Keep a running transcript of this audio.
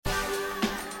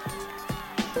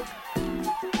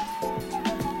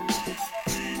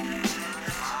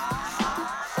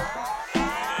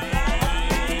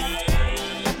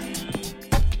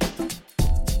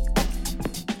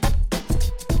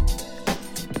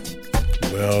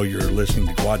Well, you're listening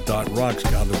to God Rocks,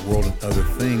 God, the World, and Other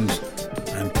Things.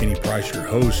 I'm Kenny Price, your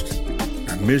host.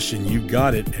 Our mission, you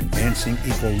got it, advancing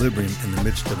equilibrium in the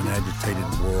midst of an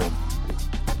agitated world.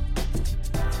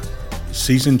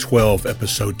 Season 12,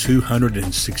 Episode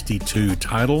 262,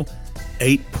 title,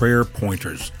 8 Prayer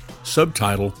Pointers.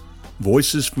 Subtitle,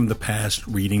 Voices from the Past,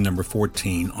 reading number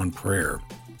 14 on prayer.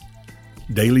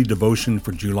 Daily Devotion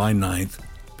for July 9th,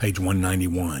 page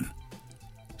 191.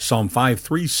 Psalm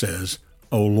 5:3 says,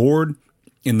 O Lord,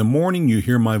 in the morning you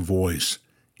hear my voice.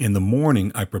 In the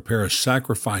morning I prepare a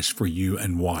sacrifice for you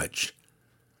and watch.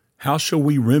 How shall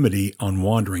we remedy on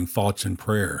wandering thoughts in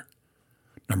prayer?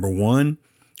 Number 1,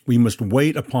 we must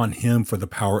wait upon Him for the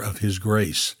power of His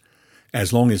grace.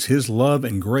 As long as His love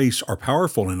and grace are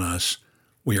powerful in us,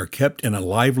 we are kept in a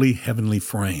lively heavenly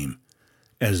frame.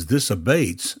 As this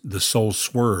abates, the soul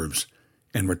swerves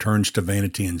and returns to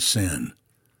vanity and sin.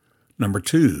 Number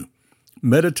 2,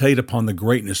 meditate upon the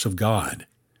greatness of God.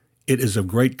 It is of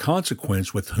great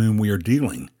consequence with whom we are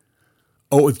dealing.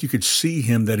 Oh, if you could see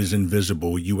Him that is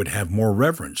invisible, you would have more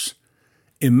reverence.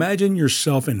 Imagine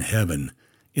yourself in heaven,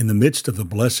 in the midst of the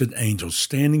blessed angels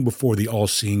standing before the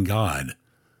all-seeing God.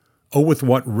 Oh, with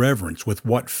what reverence, with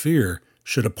what fear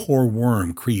should a poor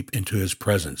worm creep into His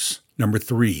presence. Number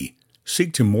 3,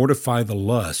 seek to mortify the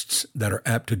lusts that are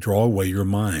apt to draw away your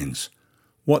minds.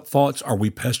 What thoughts are we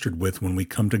pestered with when we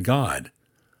come to God?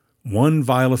 One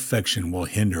vile affection will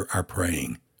hinder our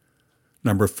praying.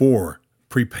 Number 4,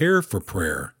 prepare for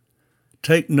prayer.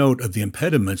 Take note of the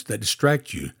impediments that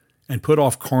distract you and put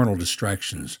off carnal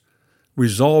distractions.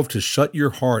 Resolve to shut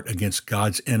your heart against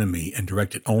God's enemy and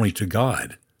direct it only to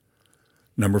God.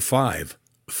 Number 5,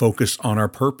 focus on our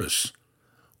purpose.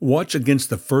 Watch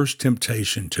against the first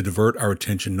temptation to divert our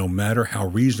attention no matter how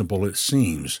reasonable it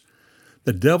seems.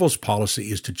 The devil's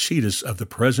policy is to cheat us of the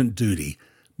present duty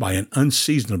by an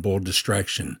unseasonable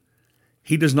distraction.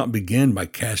 He does not begin by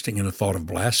casting in a thought of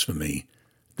blasphemy.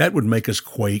 That would make us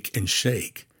quake and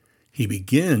shake. He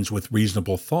begins with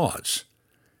reasonable thoughts.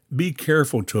 Be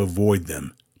careful to avoid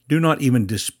them. Do not even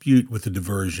dispute with the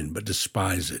diversion, but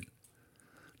despise it.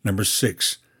 Number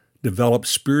 6, develop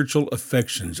spiritual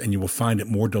affections, and you will find it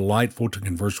more delightful to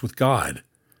converse with God.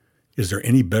 Is there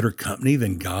any better company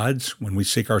than God's when we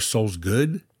seek our soul's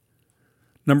good?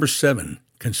 Number 7,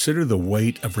 consider the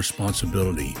weight of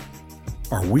responsibility.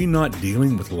 Are we not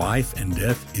dealing with life and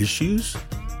death issues?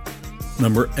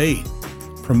 Number 8,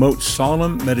 promote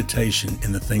solemn meditation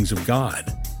in the things of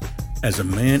God. As a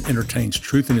man entertains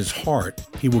truth in his heart,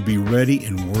 he will be ready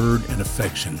in word and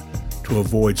affection to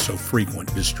avoid so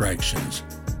frequent distractions.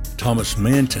 Thomas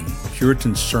Manton,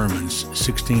 Puritan Sermons,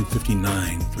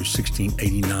 1659 through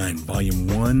 1689, Volume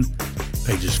 1,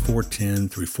 pages 410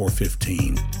 through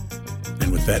 415.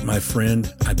 And with that, my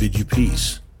friend, I bid you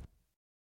peace.